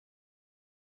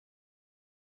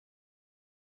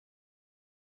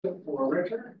for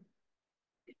Richard,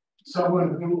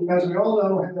 someone who, as we all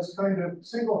know, has kind of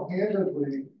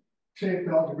single-handedly shaped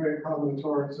algebraic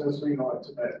combinatorics as we know it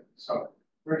today. So,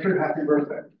 Richard, happy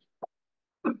birthday.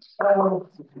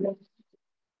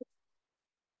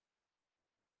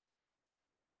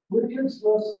 Richard's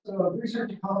list of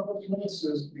research accomplishments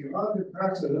is beyond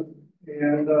impressive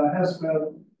and has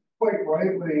been quite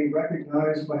rightly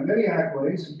recognized by many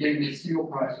accolades, including the Steele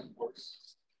Prize, of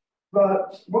course.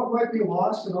 But what might be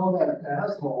lost in all that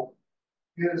dazzle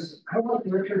is how much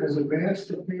Richard has advanced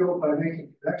the field by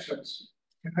making connections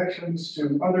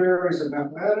to other areas of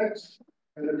mathematics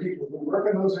and the people who work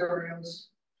in those areas.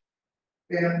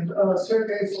 And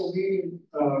Sergei Saline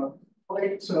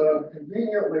quite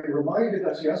conveniently reminded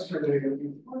us yesterday of the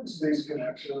importance of these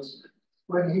connections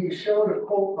when he showed a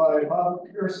quote by Bob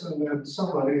Pearson and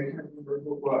somebody, I can't remember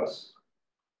who it was.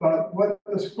 But what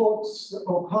this quote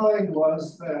opined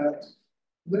was that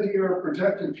linear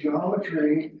projective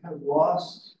geometry had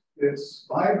lost its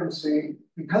vibrancy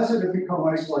because it had become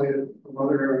isolated from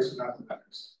other areas of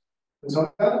mathematics. And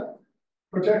so that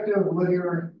projective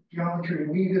linear geometry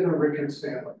needed a Richard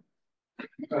Stanley.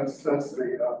 That's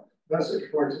the message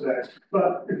for today.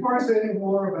 But before I say any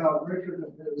more about Richard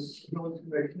and his ability to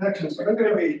make connections, I'm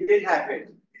going to be. It did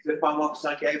happen. He's the farm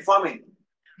officer came farming.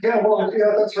 Yeah, well,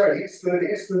 yeah, that's right. He's the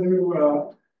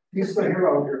new he's the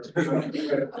hero here.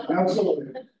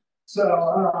 Absolutely.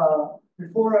 So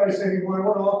before I say any more, I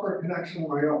want to offer a connection of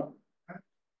my own.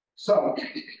 So,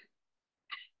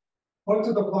 what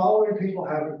do the following people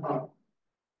have in common?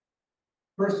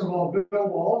 First of all, Bill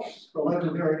Walsh, the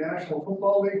legendary National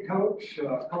Football League coach,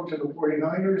 coach of the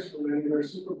 49ers for many of their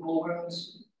Super Bowl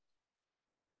wins.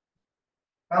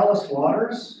 Alice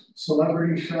Waters,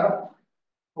 celebrity chef,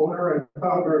 owner and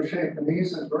founder of Chez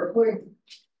Panisse in Berkeley.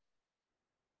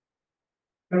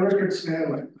 And Richard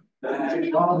Stanley,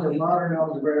 founder of modern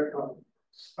algebraic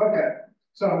combinatorics. Okay,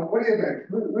 so what do you think?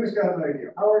 Who's got an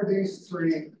idea? How are these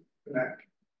three connected?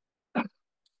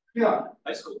 Yeah.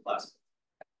 High school classmates.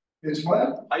 It's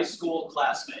what? High school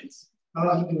classmates.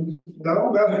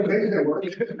 No, that maybe they were.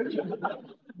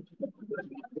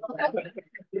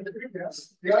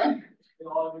 Yes. Yeah.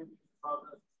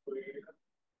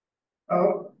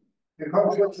 Oh, that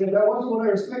wasn't what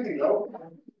I was thinking, though.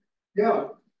 Yeah.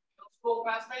 School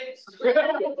classmates.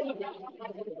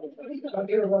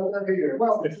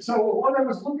 Well, so what I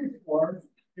was looking for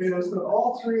is that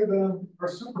all three of them are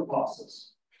super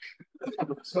bosses.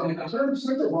 So the term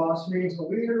super boss means a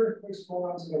leader who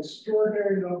spawns an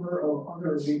extraordinary number of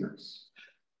other leaders.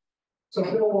 So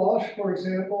Bill Walsh, for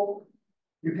example,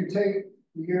 if you take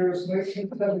the years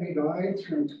 1979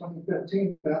 through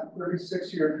 2015, that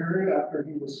 36-year period after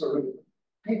he was sort of at the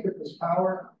peak of his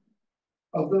power,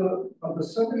 of the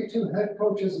 72 head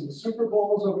coaches in the Super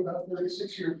Bowls over that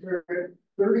 36-year period,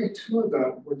 32 of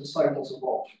them were disciples of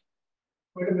Walsh.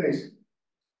 Quite amazing.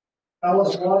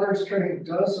 Alice Waters trained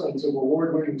dozens of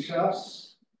award-winning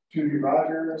chefs, Judy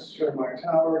Rogers, Jeremiah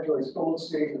Tower, Joyce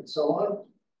Goldstein, and so on.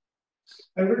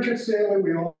 And Richard Stanley,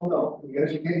 we all know, he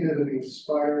educated and he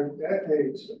inspired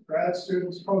decades of grad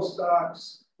students,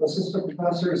 postdocs, assistant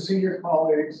professors, senior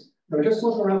colleagues. Just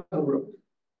look around the room.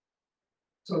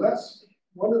 So that's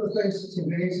one of the things that's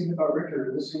amazing about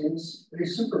Richard is he is a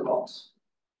super boss.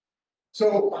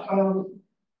 So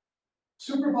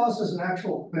super boss is an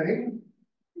actual thing.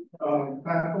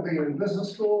 Faculty in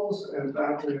business schools and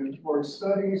faculty in sports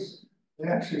studies, they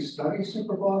actually study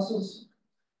super bosses.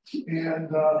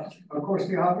 And of course,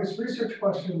 the obvious research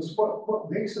question is what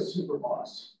makes a super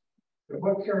boss? And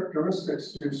what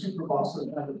characteristics do super bosses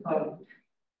have in common?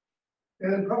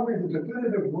 And probably the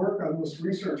definitive work on this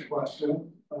research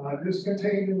question is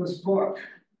contained in this book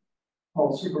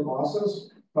called Super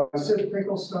Bosses by Sid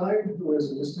Finkelstein, who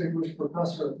is a distinguished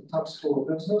professor at the Tufts School of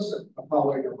Business, a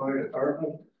colleague of mine at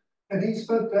Dartmouth. And he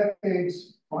spent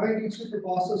decades finding super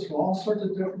bosses from all sorts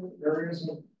of different areas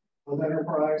of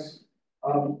enterprise,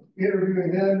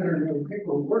 interviewing them, interviewing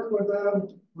people who work with them,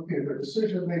 looking at their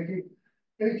decision making.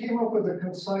 And he came up with a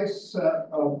concise set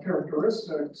of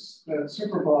characteristics that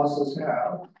super bosses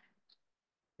have.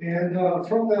 And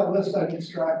from that list, I've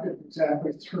extracted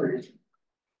exactly three.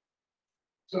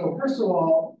 So first of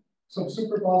all, some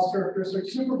super boss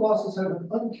characteristics. Super bosses have an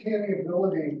uncanny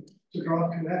ability to draw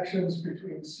connections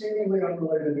between seemingly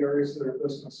unrelated areas of their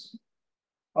business,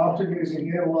 often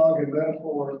using analog and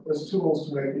metaphor as tools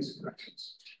to make these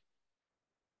connections.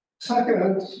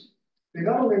 Second, they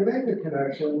not only make the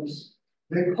connections,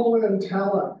 they pull in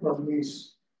talent from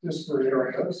these disparate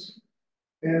areas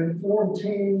and form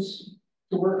teams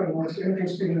to work on the most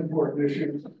interesting and important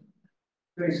issues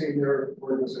facing their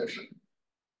organization.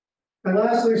 And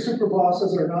lastly,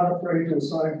 superbosses are not afraid to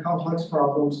assign complex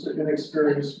problems to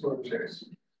inexperienced proteges.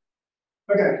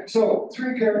 Okay, so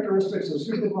 3 characteristics of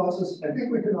superbosses. I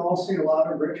think we can all see a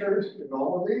lot of Richard in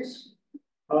all of these.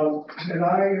 And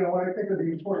I think of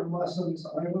the important lessons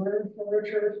I learned from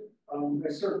Richard. They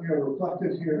certainly are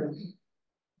reflected here.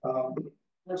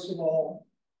 First of all,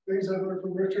 things I learned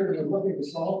from Richard are looking to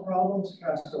solve problems,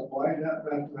 cast a wide net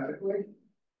mathematically.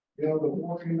 The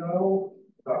more you know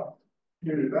about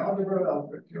unit algebra,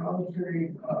 algebraic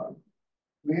geometry,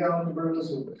 Lie algebras,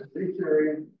 and complete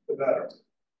theory, the better.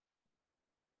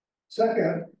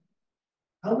 Second,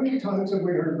 how many times have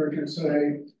we heard Richard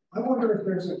say, I wonder if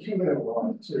there's a Q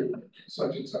analog to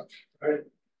such and such, right?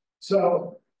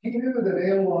 So he knew that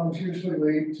analogs usually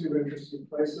lead to interesting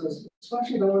places,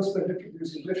 especially those that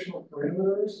introduce additional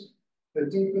parameters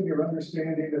that deepen your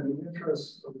understanding and the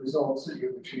interest of results that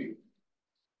you've achieved.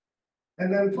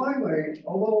 And then finally,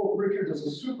 although Richard is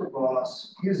a super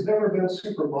boss, he has never been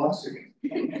super bossy.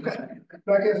 In fact,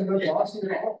 he hasn't been bossy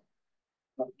at all.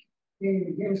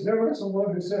 He's never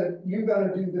someone who said, you got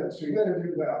to do this, or you got to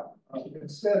do that.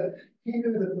 Instead, he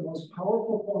knew that the most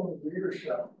powerful form of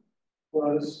leadership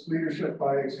was leadership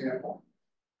by example.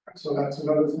 So that's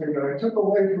another thing that I took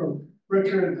away from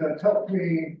Richard that helped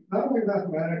me, not only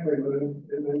mathematically, but in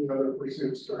many other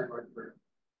pursuits during my career.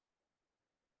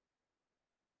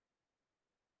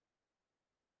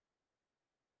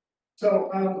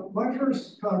 So my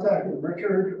first contact with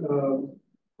Richard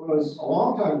was a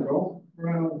long time ago,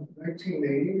 around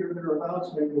 1980 or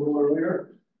thereabouts, maybe a little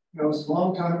earlier. It's a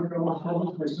long time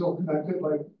ago. We're still connected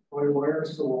like by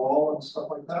wires to the wall and stuff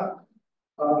like that.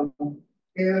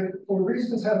 And for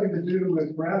reasons having to do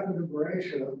with graph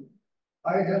enumeration,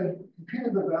 I had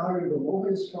computed the value of the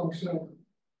Mobius function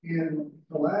in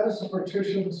the lattice of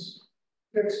partitions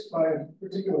fixed by a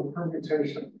particular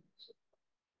permutation.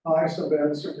 I sub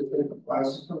n certificate of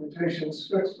lattice of permutations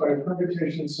fixed by a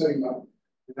permutation sigma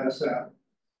in SF.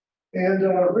 And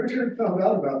Richard found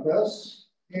out about this,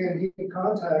 and he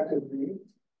contacted me,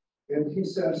 and he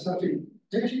said, Santi,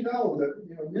 did you know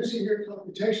that using your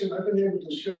computation, I've been able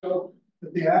to show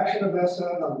that the action of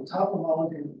Sn on the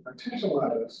topology of the partition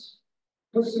lattice,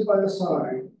 twisted by the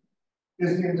sign,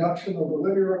 is the induction of the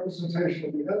linear representation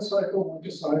of the n cycle,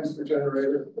 which assigns the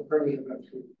generator the primitive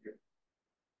entry here.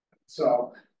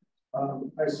 So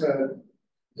I said,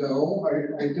 no,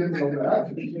 I didn't know that.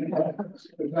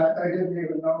 In fact, I didn't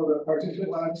even know that partition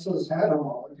lattices had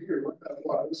homology or what that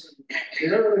was. I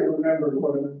barely remembered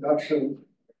what an induction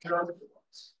character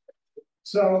was.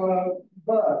 So,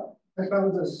 but I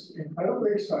found this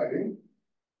incredibly exciting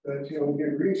that we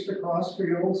had reached across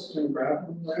fields to graph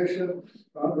enumeration,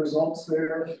 found results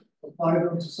there, applied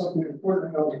them to something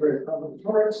important in algebraic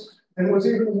combinatorics, and what's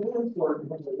even more important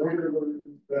when I later learned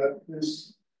that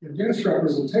this induced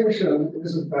representation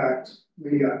is in fact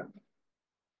Lie.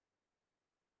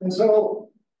 And so,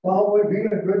 while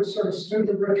being a good sort of student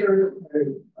of Richard,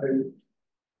 I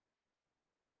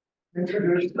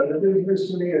introduced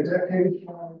to me a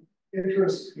decade-long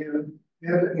interest in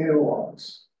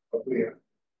analogs of Lie.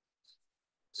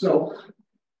 So,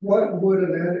 what would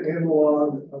an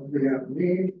analog of Lie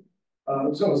mean?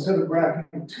 So instead of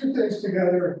bracketing 2 things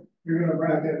together, you're going to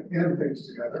bracket n things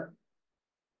together.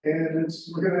 And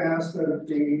we're going to ask that it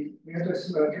be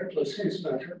antisymmetric or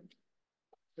skew-symmetric.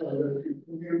 If you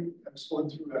compute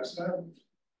x1 through xn,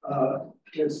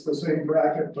 it's the same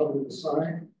bracket but with the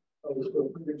sign of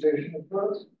the permutation in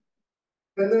front.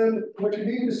 And then what you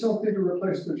need is something to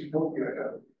replace the Jacobi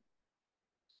identity.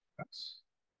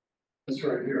 That's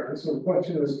right here. And so the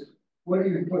question is, what do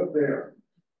you put there?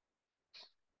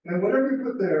 And whatever you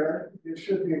put there, it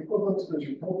should be equivalent to the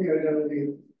Jacobi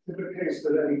identity in the case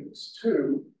that n equals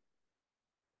 2.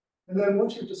 And then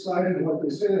once you've decided what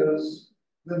this is,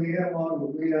 then the analog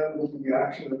of Lie will be the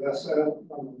action of Sn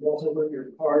on the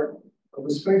multilinear part of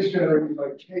the space generated by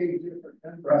k different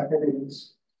n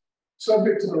bracketings,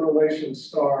 subject to the relation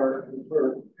star, and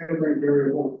where every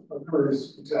variable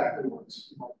occurs exactly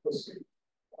once multiplicity.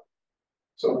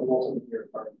 So the multilinear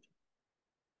part.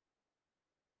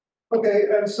 Okay,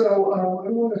 and so I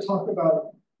want to talk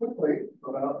quickly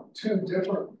about 2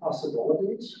 different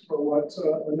possibilities for what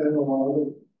an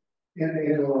analog in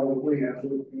analog of Lie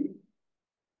would be.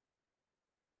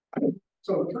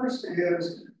 So the first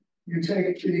is you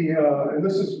take and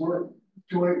this is work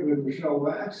joint with Michelle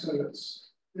Wax, and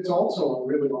it's also a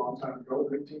really long time ago,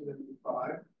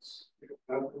 1995. It's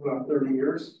about 30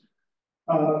 years.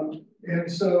 And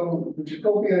so the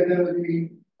Jacobi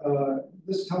identity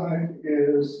this time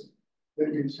is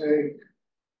that you take,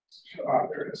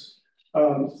 there it is,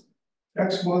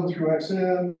 x1 through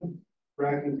xn,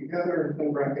 bracketed together,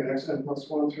 then bracket xn plus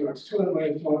 1 through x2 n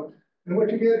minus 1. And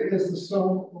what you get is the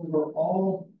sum over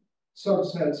all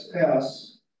subsets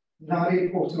S not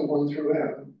equal to 1 through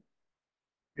n.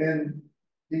 And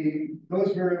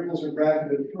those variables are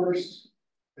bracketed first,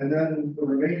 and then the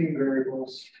remaining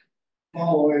variables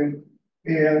following.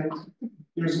 And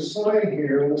there's a sign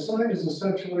here, and the sign is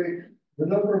essentially the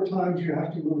number of times you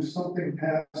have to move something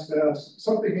past S,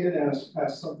 something in S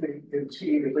past something in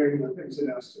T to bring the things in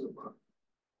S to the front.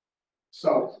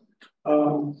 So,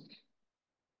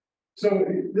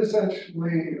 this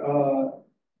actually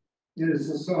is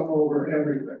the sum over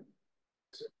everything,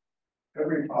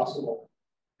 every possible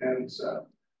n set.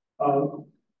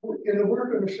 In the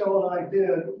work that Michelle and I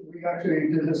did, we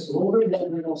actually did this a little bit more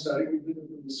original setting. We did it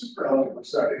in the superalgebra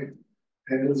setting.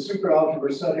 And in the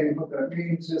superalgebra setting, what that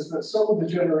means is that some of the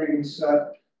generating set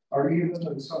are even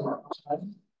and some are odd.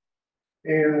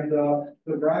 And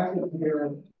the bracket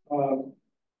here,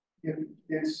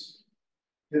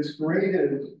 it's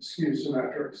graded skew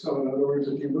symmetric. So in other words,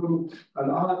 if you move an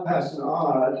odd past an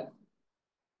odd,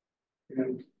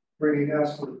 and bringing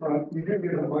S to the front, you do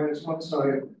get a -1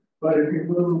 sign. But if you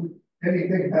move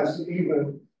anything past the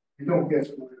even, you don't get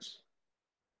the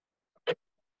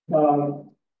 -1.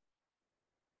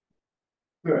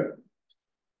 Good.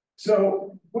 So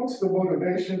what's the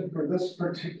motivation for this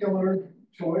particular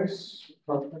choice?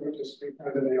 Well, it would just be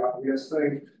kind of the obvious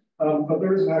thing, but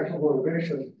there is an actual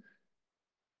motivation.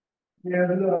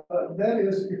 And that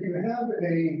is, if you have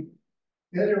a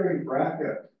n-area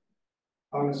bracket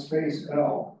on a space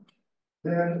L,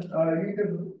 then you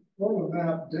can form a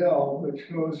map del, which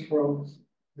goes from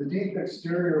the deep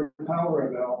exterior power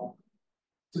of L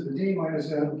to the d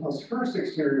minus n plus first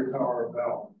exterior power of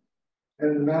L.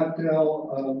 And the map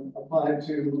del applied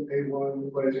to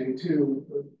A1 wedge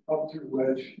A2 up through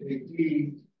wedge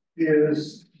AD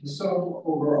is the sum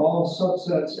over all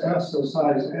subsets S of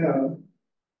size n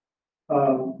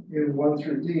in 1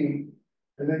 through D.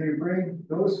 And then you bring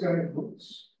those guys,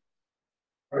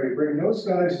 you bring those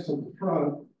guys to the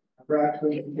front, bracket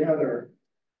them together.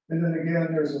 And then again,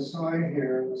 there's a sign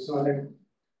here. The sign,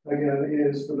 again,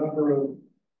 is the number of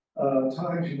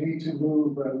times you need to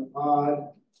move an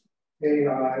odd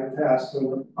AI past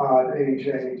an odd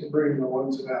AJ to bring the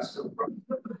ones in S to the front.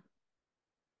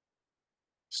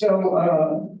 So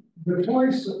the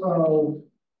choice of,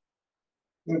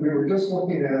 that we were just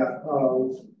looking at,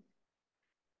 of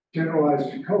generalized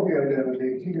Jacobi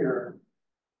identity here,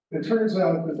 it turns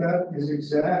out that that is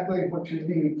exactly what you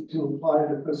need to apply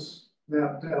to this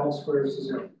map to L squares to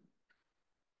 0.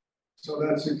 So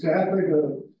that's exactly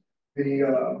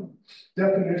the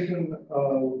definition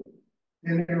of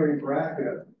n-area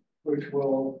bracket, which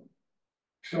will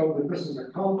show that this is a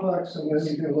complex, and then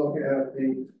you can look at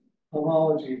the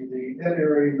homology, the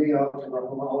n-area V algebra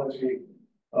homology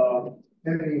of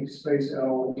any space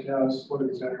L which has one of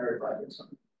these n-area brackets on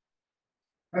it.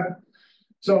 Okay.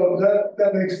 So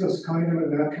that makes this kind of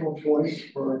a natural choice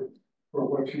for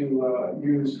what you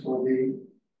use for the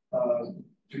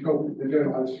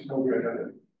generalized Jacobi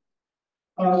identity.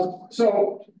 So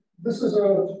this is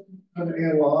an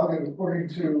analog, and according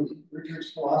to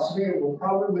Richard's philosophy, it will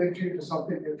probably lead you to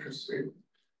something interesting.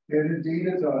 And indeed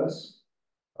it does.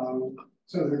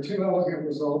 So there are two elegant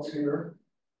results here.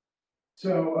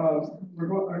 So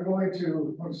I'm going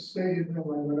to, I'm stating them,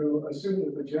 I'm going to assume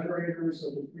that the generators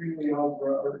of the freely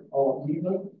algebra are all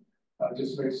even.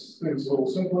 Just makes things a little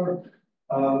simpler.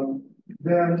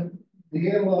 Then the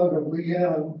analog of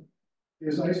Lien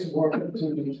is isomorphic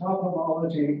to the top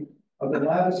homology of the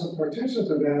lattice of partitions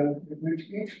of n, in which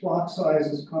each block size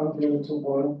is congruent to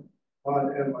 1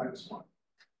 on n minus 1.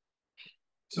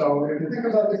 So if you think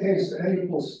about the case n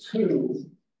equals 2,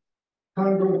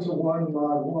 congruent to 1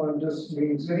 mod 1 just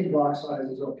means any block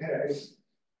size is okay.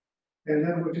 And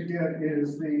then what you get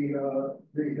is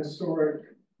the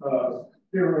historic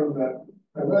theorem that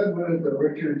I led with, that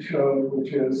Richard showed,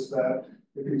 which is that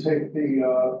if you take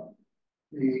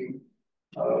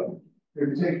if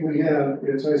you take Lien,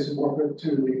 it's isomorphic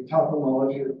to the top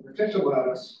homology of the partition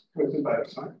lattice with the back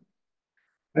sign.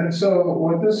 And so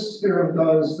what this theorem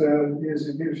does then is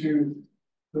it gives you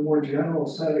the more general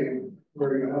setting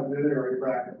where you have an n-area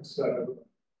bracket instead of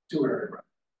two-area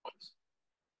brackets.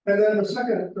 And then the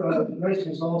second nice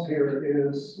result here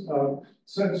is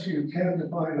since you can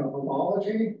define a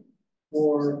homology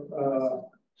for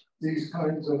these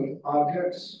kinds of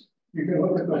objects, you can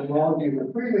look at the homology of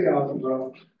the freely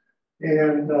algebra,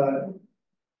 and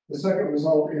the second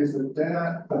result is that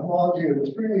the homology of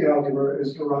the freely algebra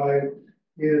is derived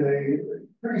in a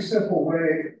pretty simple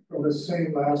way from the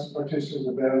same lattice partitions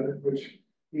of n, in which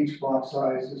each block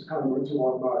size is congruent to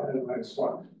 1 mod n minus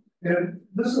 1. And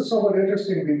this is somewhat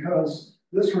interesting because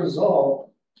this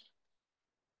result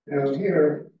down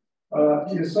here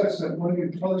is such that when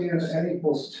you plug in n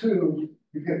equals 2,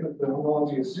 you get that the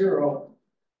homology is 0,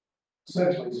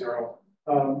 essentially 0.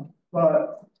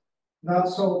 But not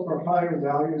so for higher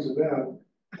values of n.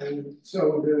 And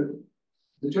so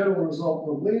the general result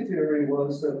from Lie theory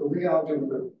was that the Lie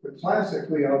algebra, the classic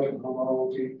Lie algebra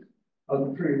homology of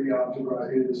the free Lie algebra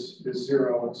is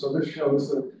 0. And so this shows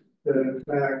that in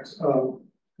fact,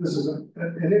 this is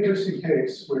an interesting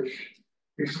case which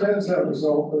extends that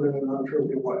result, but in a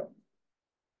non-trivial way.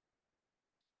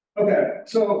 Okay,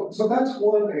 so that's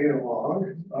one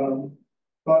analog,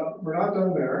 but we're not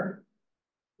done there.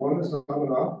 One is not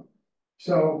enough.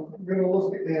 So we're going to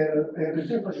look at a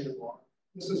different analog.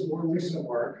 This is more recent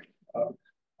work,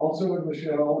 also with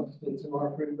Michelle, and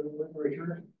Tamar Friedman, with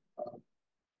Richard.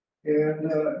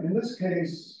 And in this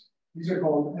case, these are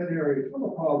called n-area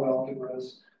Filipov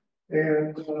algebras.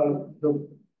 And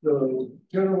the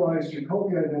generalized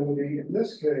Jacobi identity in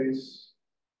this case,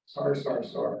 star,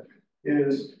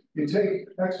 is you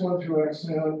take x1 through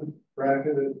xn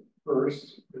bracketed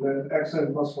first, and then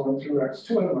xn plus 1 through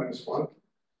x2n minus 1.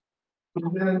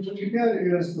 And then what you get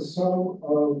is the sum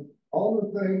of all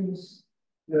the things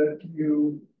that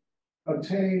you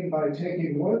obtain by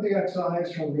taking one of the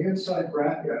xi's from the inside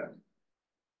bracket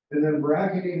and then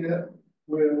bracketing it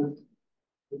with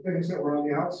the things that were on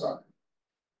the outside,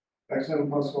 xn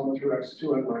plus 1 through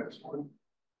x2n minus 1.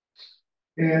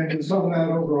 And you sum that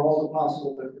over all the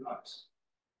possible different i's.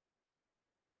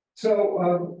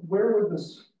 So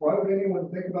why would anyone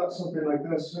think about something like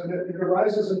this? And it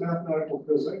arises in mathematical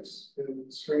physics, in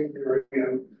string theory,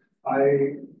 and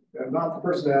I am not the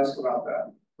person to ask about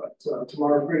that. But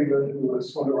Tamar Friedman, who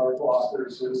was one of our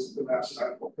co-authors, is the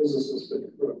mathematical physicist in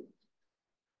the group.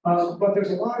 But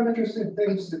there's a lot of interesting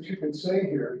things that you can say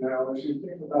here now as you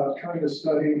think about trying to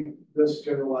study this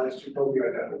generalized Jacobi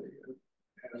identity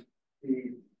and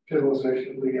the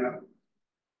generalization of Lie.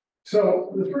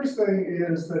 So the first thing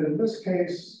is that in this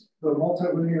case, the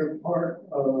multilinear part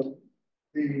of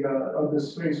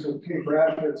this space with k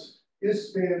brackets is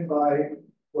spanned by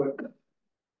what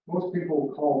most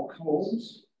people call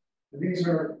combs. These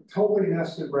are totally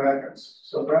nested brackets.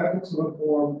 So brackets of the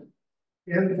form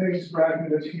n things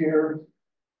bracketed here,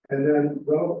 and then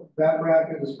that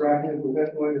bracket is bracketed with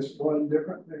n minus 1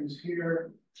 different things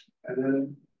here, and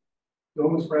then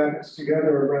those brackets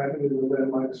together are bracketed with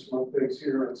n minus 1 things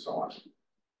here, and so on.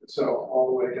 And so all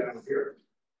the way down here.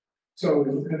 So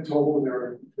in total,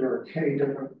 there are k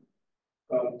different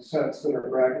sets that are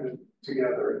bracketed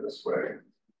together in this way,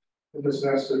 in this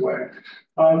nested way.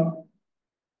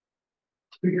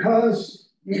 Because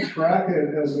each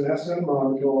bracket as an SN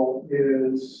module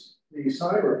is the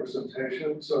sign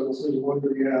representation. So this is 1 to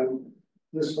the n.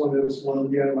 This one is 1 to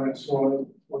the n minus 1,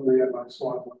 1 to the n minus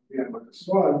 1, 1 to the n minus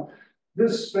 1.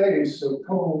 This space of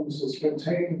combs is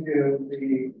contained in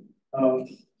the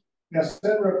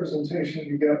SN representation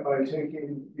you get by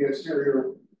taking the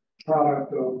exterior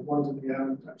product of 1 to the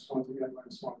n times 1 to the n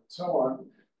minus 1 and so on.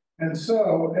 And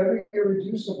so every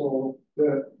irreducible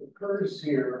that occurs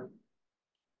here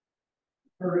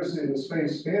occurs in the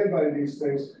space spanned by these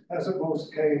things has at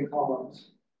most k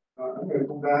columns. I'm going to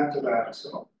come back to that.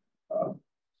 So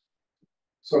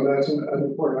that's an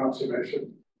important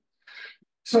observation.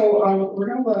 So we're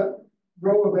going to let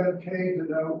rho of nk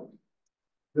denote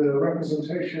the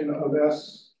representation of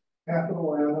S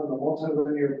capital N on the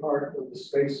multilinear part of the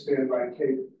space spanned by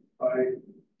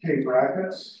k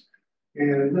brackets.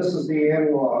 And this is the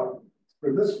analog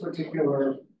for this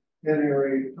particular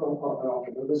n-area Filipov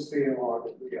algebra. This is the analog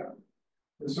of the n.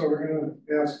 And so we're going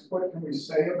to ask, what can we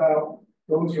say about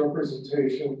those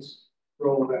representations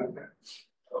rho of nk?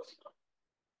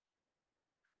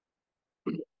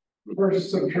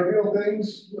 First, some trivial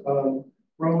things.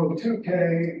 Rho of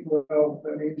 2k, well,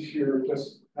 that means you're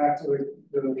just back to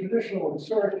the traditional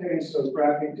historic case of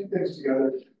bracketing two things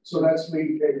together. So that's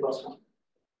Lie k plus 1.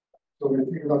 So when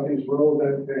you think about these rho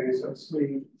of nk's, that's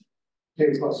Lie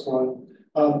k plus 1.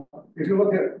 If you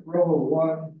look at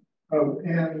rho of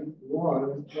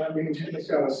n1, that means you just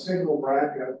got a single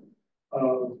bracket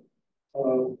of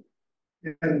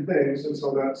n things, and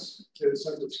so since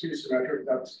it's skew symmetric,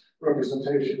 that's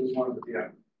representation is 1 to the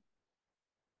n.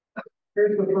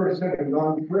 Here's the first thing, a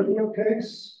non-trivial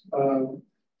case, and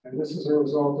this is a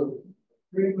result of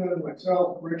Friedman,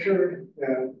 myself, Richard,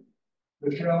 and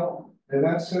Michelle, and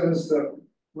that says that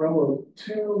rho of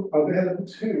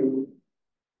n2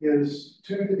 is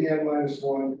 2 to the n minus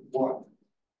 1, 1.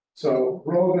 So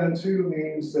rho of n2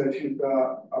 means that you've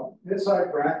got an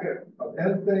inside bracket of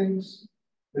n things,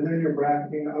 and then you're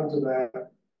bracketing onto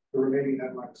that the remaining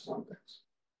n-1 things.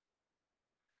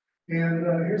 And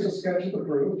here's a sketch of the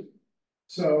proof.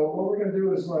 So what we're going to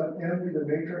do is let n be the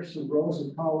matrix of rows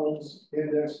and columns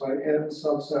indexed by n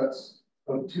subsets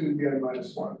of 2 to the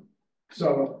n-1.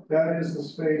 So that is the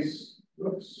space,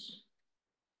 oops.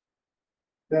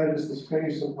 That is the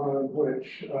space upon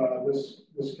which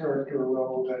this character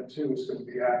row n2 is going to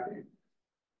be acting.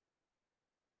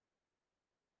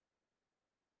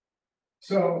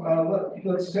 So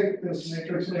let's take this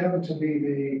matrix M to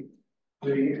be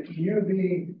the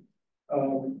UV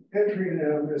entry in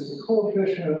M is the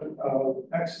coefficient of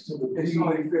x to the b. It's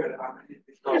not fair.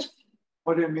 Because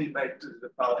what do you mean by 2 to the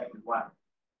power n1?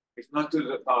 It's not 2 to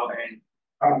the power n.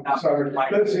 I'm sorry.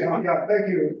 Let's see. Yeah, thank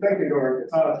you, Dory.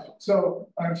 So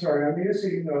I'm sorry. I'm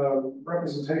using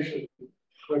representation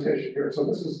notation here. So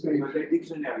this is the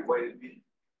dictionary. What do you mean?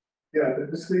 Yeah,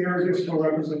 this is the irreducible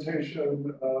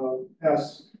representation of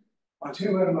S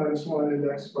 2n-1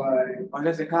 indexed by. Oh,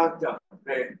 that's a character.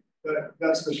 Okay.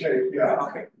 That's the shape. Yeah.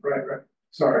 Okay. Right.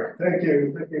 Sorry. Thank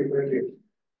you.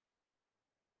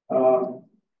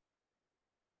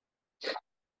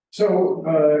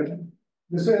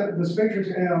 This matrix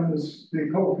M is the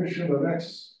coefficient of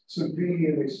x sub b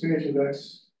in the expansion of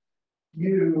x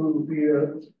u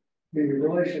via the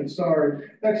relation star.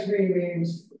 X v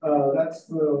means that's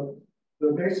the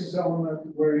basis element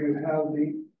where you have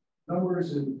the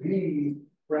numbers in V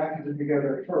bracketed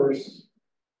together first,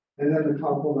 and then the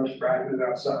complements bracketed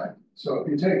outside. So if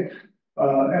you take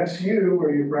XU,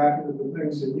 where you bracketed the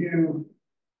things in U,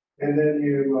 and then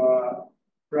you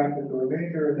bracket the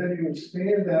remainder, and then you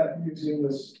expand that using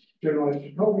this generalized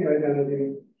Jacobi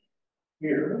identity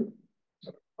here.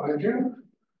 So find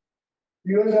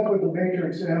you end up with the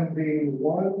matrix M being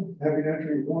 1, having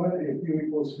entry 1 if U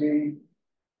equals V,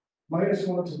 minus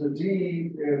 1 to the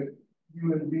D if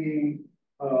U and V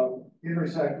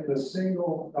intersect in a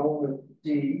single element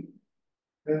D,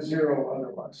 and 0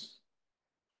 otherwise.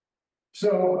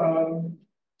 So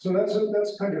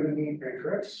that's kind of a neat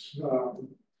matrix.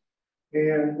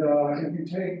 And if you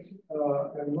take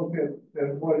and look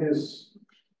at what is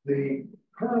the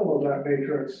kernel of that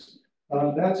matrix,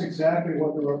 that's exactly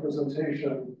what the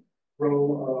representation row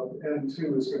of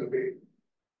N2 is going to be.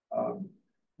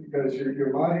 Because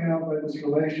you're modding out by this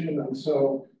relation, and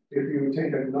so if you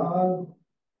take a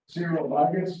non-zero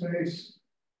eigenspace,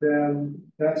 then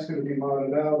that's going to be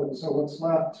modded out, and so what's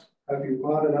left, after you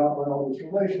modded out by all these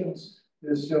relations,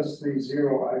 is just the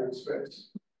 0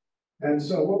 eigenspace. And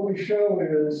so what we show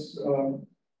is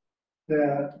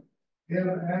that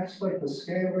M acts like the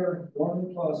scalar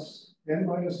 1 plus n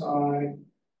minus I,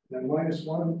 then minus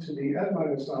 1 to the n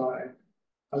minus I,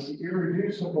 as the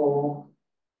irreducible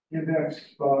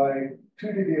indexed by 2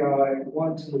 to the I,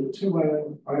 1 to the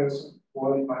 2n minus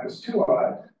 1 minus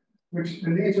 2i, and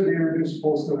these are the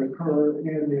irreducibles that occur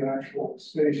in the actual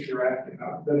space you're acting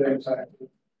on, that M's acting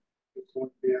is 1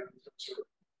 to the n,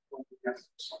 or 1 to the n.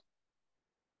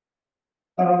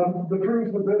 The proof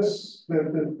of this,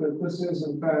 that this is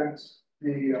in fact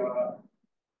the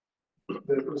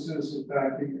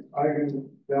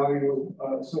eigenvalue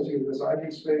associated with this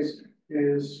eigenspace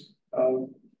is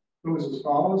goes as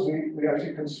follows. We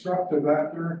actually construct a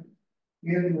vector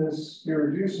in this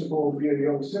irreducible via the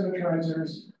Young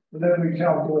symmetrizers, and then we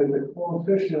calculate the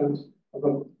coefficient of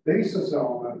a basis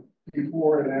element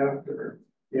before and after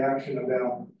the action of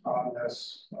M on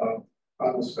this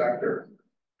vector.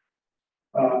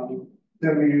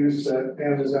 Then we use that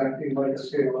M is acting like a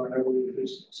scalar, and then we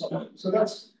reduce it. So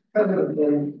that's kind of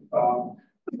the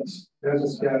as a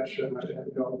sketch, and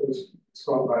it's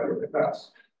gone by really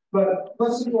fast. But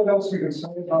let's see what else we can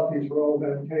say about these row of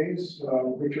NKs,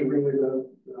 which are really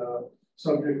the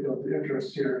subject of the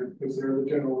interest here, because they're the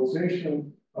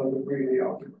generalization of the Breedy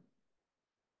algebra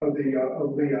of the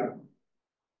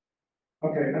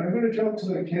Okay, and I'm going to jump to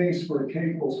the case where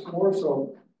k equals 4.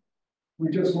 So we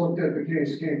just looked at the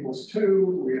case k equals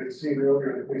 2. We had seen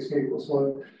earlier the case k equals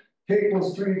 1. K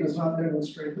equals 3 does not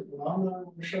demonstrate the phenomenon I'm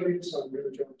going to show you, so I'm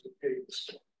going to jump to k equals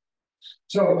 4.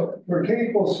 So for k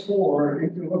equals 4,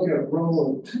 if you look at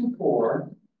row of 2, 4,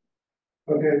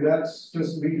 okay, that's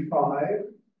just V5.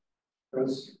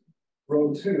 That's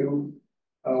row 2.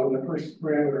 When the first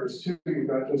parameter is 2, you've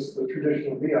got just the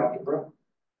traditional V algebra.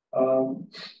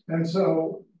 And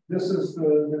so this is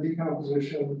the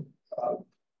decomposition.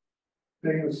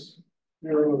 Things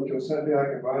here with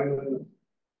Josephiak and Riemann,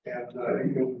 and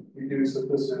you can deduce that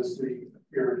this is the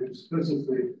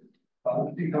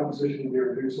decomposition of the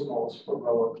irreducibles for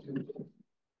row of 2.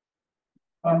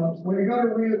 When you go to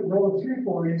row of 3,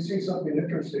 4, you see something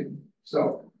interesting.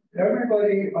 So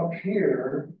everybody up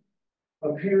here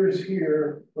appears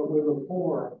here, but with a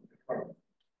 4 in front of it.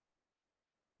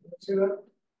 See that?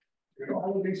 You know,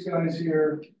 all of these guys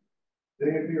here, they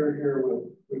appear here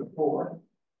with a 4.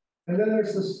 And then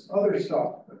there's this other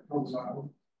stuff that comes on.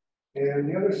 And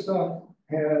the other stuff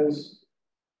has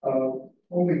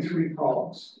only 3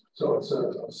 columns. So it's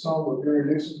a sum of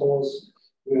irreducibles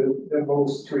with at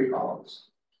most 3 columns.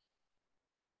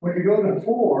 When you go to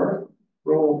 4,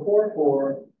 row 4,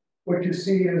 4, what you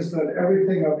see is that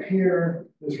everything up here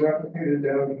is replicated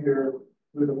down here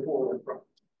with a 4 in front.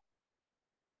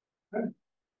 Okay.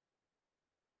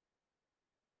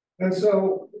 And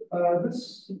so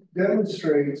this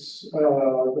demonstrates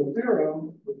the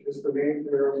theorem, which is the main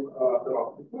theorem that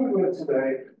I'll conclude with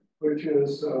today, which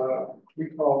is we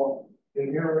call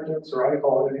inheritance, or I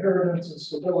call it inheritance and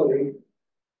stability.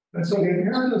 And so the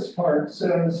inheritance part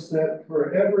says that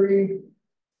for every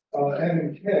n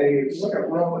and k, if you look at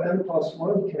row n plus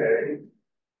 1k,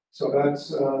 so that's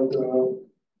the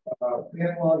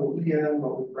Hanlon with en,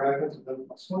 but with brackets and n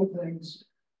plus 1 things,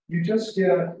 you just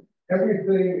get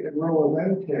everything in row of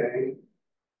nk,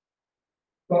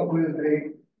 but with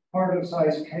a part of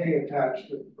size k attached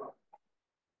to the front.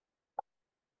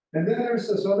 And then there's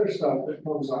this other stuff that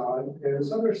comes on, and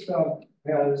this other stuff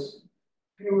has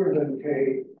fewer than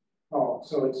k columns.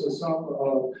 So it's a sum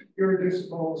of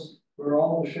irreducibles where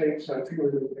all the shapes have fewer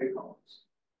than k columns.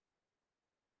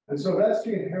 And so that's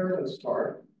the inheritance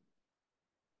part.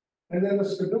 And then the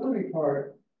stability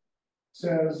part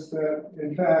says that,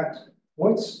 in fact,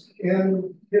 once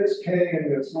n hits k and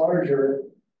gets larger,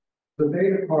 the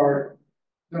beta part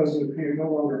doesn't appear, no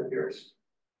longer appears.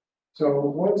 So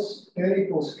once n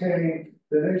equals k,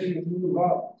 then as you move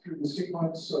up through the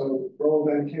sequence of row of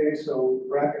nk, so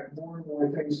bracket more and more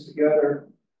things together,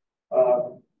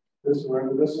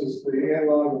 remember, this is the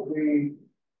analog of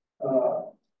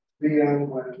Vn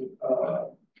when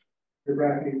you're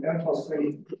bracketing n plus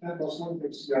 1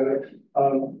 things together.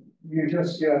 You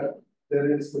just get that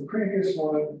it's the previous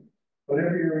one, but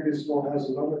every irreducible has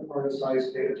another part of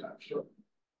size k attached to it.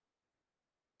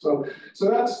 So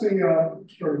that's the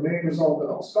sort of main result that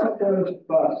I'll start with,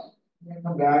 but we'll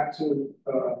come back to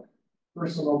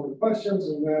first some open questions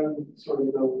and then sort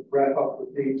of wrap up the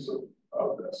themes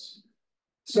of this.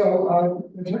 So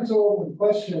in terms of open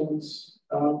questions,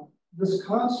 this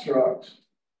construct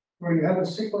where you have a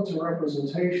sequence of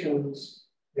representations,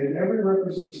 and every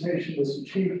representation is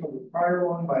achieved from the prior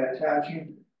one by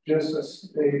attaching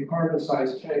just a part of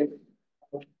size k.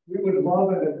 We would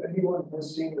love it if anyone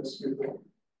has seen this before.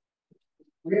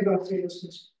 We have not seen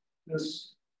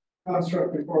this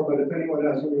construct before, but if anyone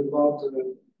has, we would love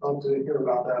to hear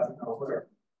about that and know where.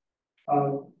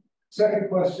 Second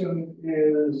question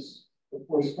is, of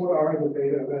course, what are the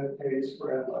beta of nk's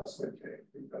for n less than k?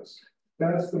 Because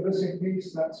that's the missing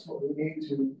piece. That's what we need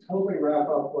to totally wrap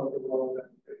up what the role of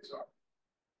nk's are.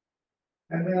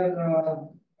 And then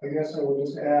I guess I will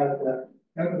just add that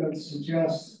evidence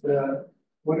suggests that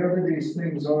whatever these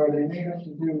things are, they may have to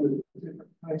do with different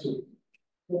kinds of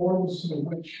forms in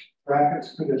which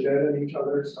brackets could embed in each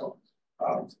other. So,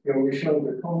 we showed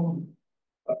the cone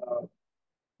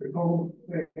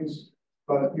things,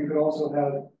 but you could also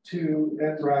have 2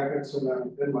 n brackets and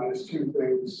then n minus 2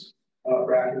 things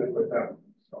bracketed with them.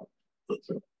 So,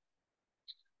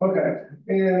 okay,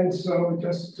 and so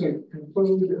just to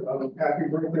conclude, happy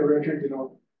birthday, Richard.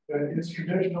 It's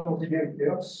traditional to give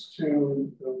gifts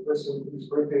to the person whose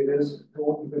birthday it is. I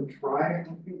won't even try to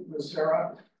compete with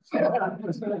Sarah. But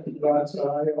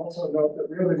I also note that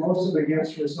really most of the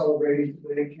gifts we're celebrating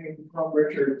today came from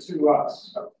Richard to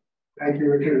us. So thank you,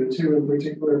 Richard. And 2 in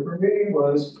particular for me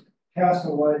was cast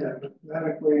and light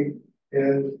mathematically,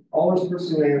 and all those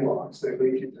personal analogs that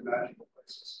lead you to magical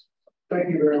places. Thank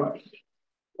you very much.